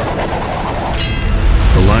fired.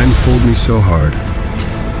 The line pulled me so hard,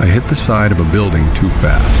 I hit the side of a building too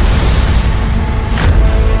fast.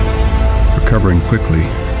 Recovering quickly,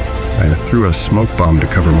 I threw a smoke bomb to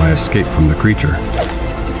cover my escape from the creature.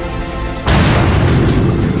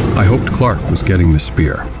 I hoped Clark was getting the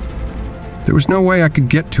spear. There was no way I could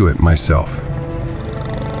get to it myself.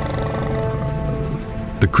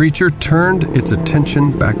 The creature turned its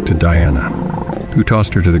attention back to Diana, who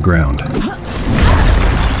tossed her to the ground.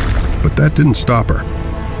 But that didn't stop her.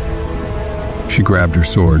 She grabbed her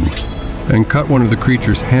sword and cut one of the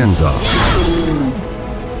creature's hands off.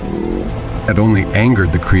 It only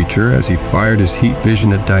angered the creature as he fired his heat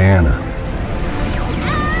vision at Diana.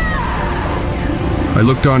 I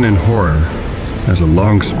looked on in horror as a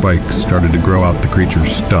long spike started to grow out the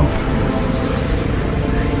creature's stump.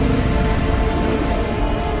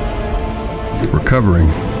 Recovering,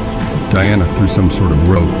 Diana threw some sort of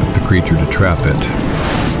rope at the creature to trap it.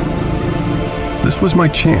 This was my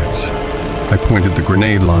chance. I pointed the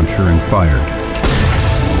grenade launcher and fired.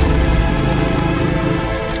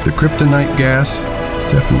 The kryptonite gas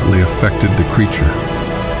definitely affected the creature,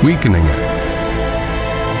 weakening it.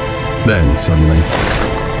 Then, suddenly,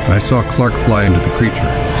 I saw Clark fly into the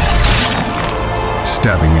creature,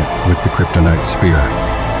 stabbing it with the kryptonite spear.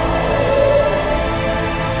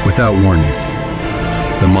 Without warning,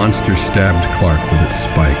 the monster stabbed Clark with its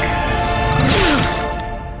spike.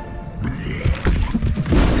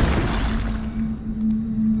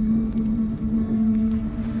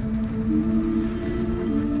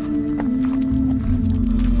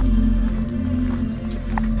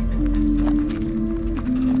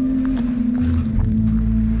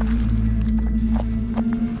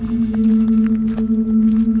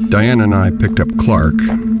 Diana and I picked up Clark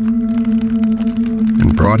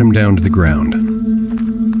and brought him down to the ground.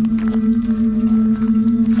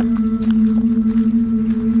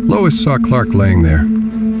 Lois saw Clark laying there.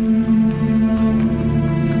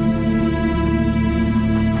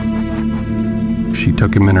 She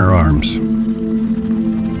took him in her arms.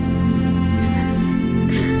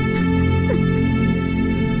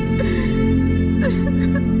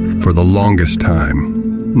 For the longest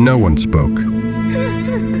time, no one spoke.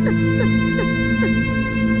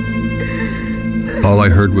 All I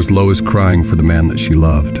heard was Lois crying for the man that she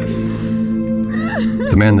loved.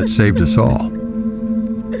 The man that saved us all.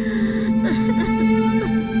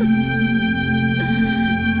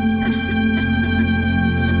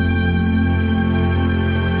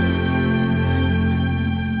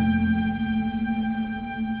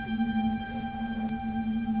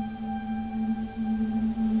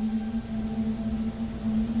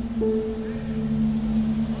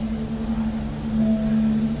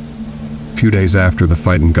 A few days after the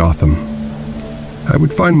fight in Gotham, I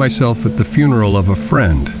would find myself at the funeral of a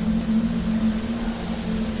friend.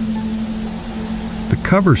 The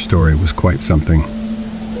cover story was quite something.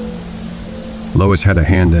 Lois had a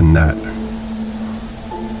hand in that.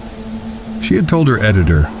 She had told her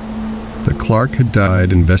editor that Clark had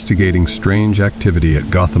died investigating strange activity at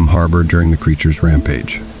Gotham Harbor during the creature's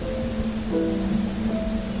rampage.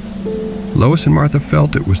 Lois and Martha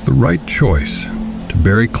felt it was the right choice to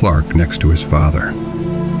bury Clark next to his father.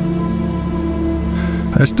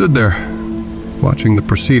 I stood there, watching the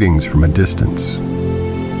proceedings from a distance.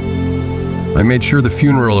 I made sure the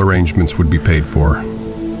funeral arrangements would be paid for.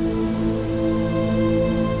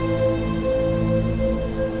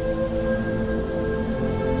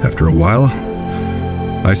 After a while,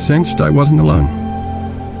 I sensed I wasn't alone.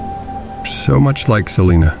 So much like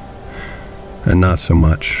Selina, and not so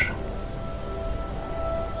much.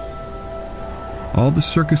 All the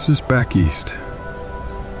circuses back east,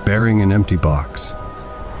 bearing an empty box.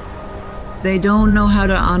 They don't know how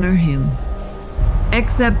to honor him,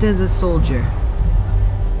 except as a soldier.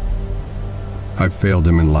 I've failed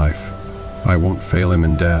him in life. I won't fail him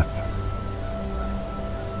in death.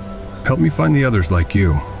 Help me find the others like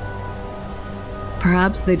you.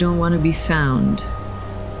 Perhaps they don't want to be found.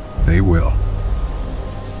 They will.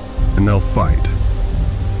 And they'll fight.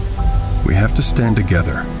 We have to stand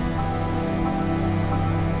together.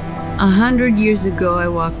 100 years ago, I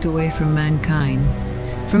walked away from mankind,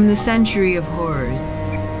 from the century of horrors.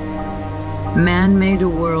 Man made a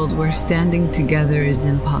world where standing together is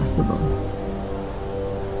impossible.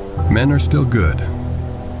 Men are still good.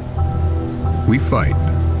 We fight.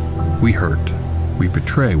 We hurt. We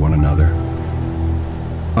betray one another.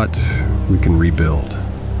 But we can rebuild.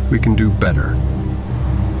 We can do better.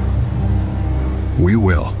 We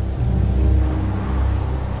will.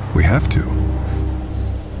 We have to.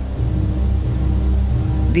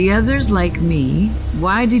 The others like me,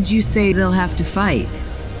 why did you say they'll have to fight?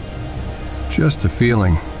 Just a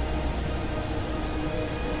feeling.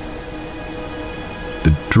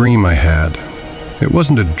 The dream I had, it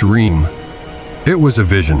wasn't a dream. It was a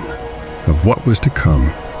vision of what was to come.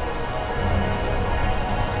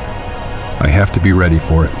 I have to be ready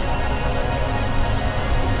for it.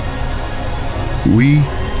 We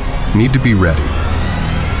need to be ready.